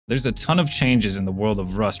There's a ton of changes in the world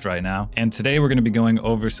of Rust right now, and today we're going to be going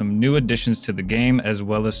over some new additions to the game as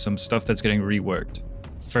well as some stuff that's getting reworked.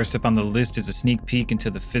 First up on the list is a sneak peek into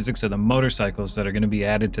the physics of the motorcycles that are going to be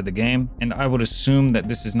added to the game, and I would assume that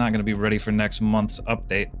this is not going to be ready for next month's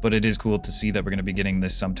update, but it is cool to see that we're going to be getting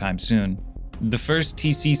this sometime soon. The first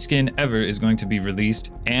TC skin ever is going to be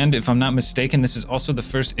released, and if I'm not mistaken, this is also the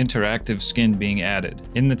first interactive skin being added.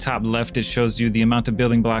 In the top left, it shows you the amount of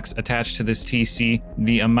building blocks attached to this TC,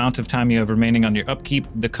 the amount of time you have remaining on your upkeep,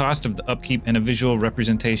 the cost of the upkeep, and a visual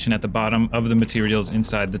representation at the bottom of the materials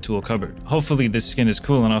inside the tool cupboard. Hopefully this skin is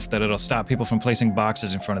cool enough that it'll stop people from placing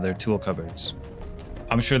boxes in front of their tool cupboards.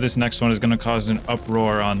 I'm sure this next one is going to cause an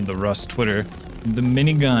uproar on the Rust Twitter. The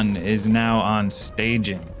Minigun is now on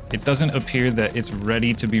staging. It doesn't appear that it's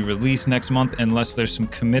ready to be released next month unless there's some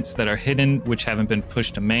commits that are hidden which haven't been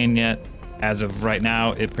pushed to main yet. As of right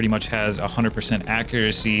now, it pretty much has 100%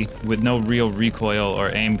 accuracy with no real recoil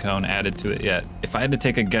or aim cone added to it yet. If I had to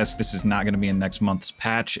take a guess, this is not going to be in next month's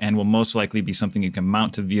patch and will most likely be something you can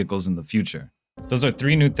mount to vehicles in the future. Those are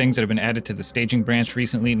 3 new things that have been added to the staging branch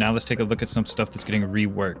recently. Now let's take a look at some stuff that's getting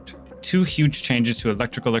reworked. 2 huge changes to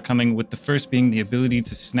electrical are coming, with the first being the ability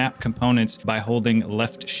to snap components by holding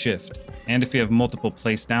left shift. And if you have multiple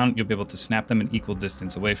placed down, you'll be able to snap them an equal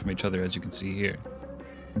distance away from each other, as you can see here.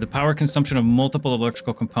 The power consumption of multiple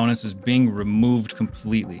electrical components is being removed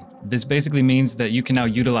completely. This basically means that you can now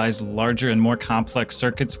utilize larger and more complex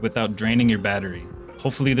circuits without draining your battery.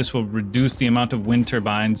 Hopefully this will reduce the amount of wind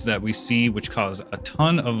turbines that we see, which cause a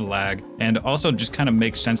ton of lag, and also just kind of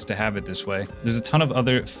makes sense to have it this way. There's a ton of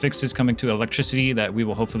other fixes coming to electricity that we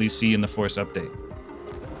will hopefully see in the Force update.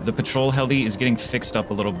 The patrol heli is getting fixed up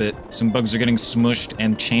a little bit. Some bugs are getting smushed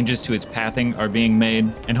and changes to its pathing are being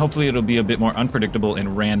made, and hopefully it'll be a bit more unpredictable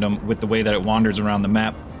and random with the way that it wanders around the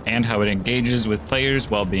map and how it engages with players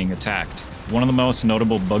while being attacked. One of the most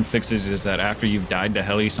notable bug fixes is that after you've died to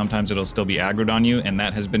heli, sometimes it'll still be aggroed on you, and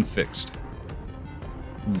that has been fixed.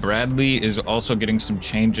 Bradley is also getting some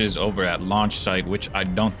changes over at launch site, which I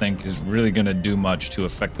don't think is really going to do much to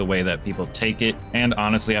affect the way that people take it. And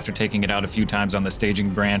honestly, after taking it out a few times on the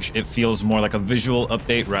staging branch, it feels more like a visual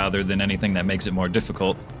update rather than anything that makes it more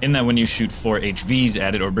difficult. In that when you shoot 4 HVs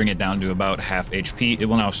at it or bring it down to about half HP, it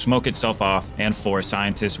will now smoke itself off and 4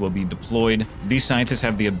 scientists will be deployed. These scientists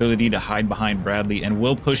have the ability to hide behind Bradley and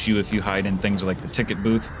will push you if you hide in things like the ticket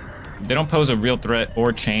booth. They don't pose a real threat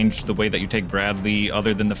or change the way that you take Bradley,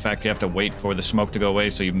 other than the fact you have to wait for the smoke to go away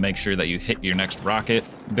so you make sure that you hit your next rocket.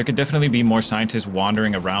 There could definitely be more scientists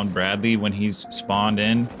wandering around Bradley when he's spawned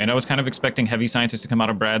in, and I was kind of expecting heavy scientists to come out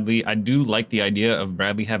of Bradley. I do like the idea of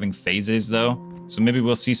Bradley having phases though, so maybe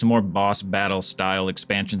we'll see some more boss battle style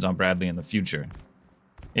expansions on Bradley in the future.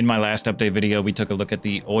 In my last update video, we took a look at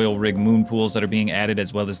the oil rig moon pools that are being added,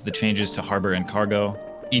 as well as the changes to harbor and cargo.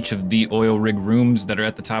 Each of the oil rig rooms that are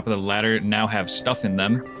at the top of the ladder now have stuff in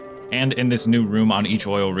them, and in this new room on each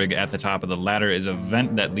oil rig at the top of the ladder is a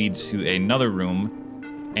vent that leads to another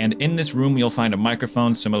room, and in this room you'll find a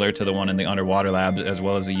microphone similar to the one in the underwater labs, as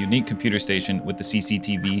well as a unique computer station with the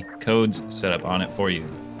CCTV codes set up on it for you.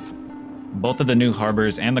 Both of the new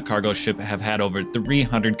harbors and the cargo ship have had over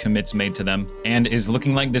 300 commits made to them, and is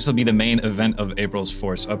looking like this will be the main event of April's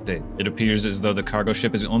Force update. It appears as though the cargo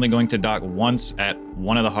ship is only going to dock once at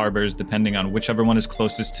one of the harbors, depending on whichever one is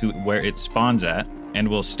closest to where it spawns at, and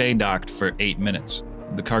will stay docked for 8 minutes.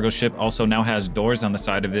 The cargo ship also now has doors on the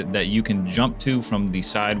side of it that you can jump to from the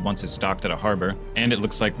side once it's docked at a harbor, and it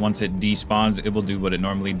looks like once it despawns, it will do what it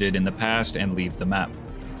normally did in the past and leave the map.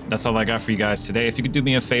 That's all I got for you guys today. If you could do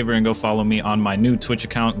me a favor and go follow me on my new Twitch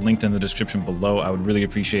account, linked in the description below, I would really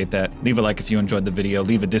appreciate that. Leave a like if you enjoyed the video,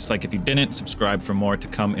 leave a dislike if you didn't, subscribe for more to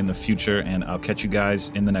come in the future, and I'll catch you guys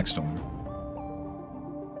in the next one.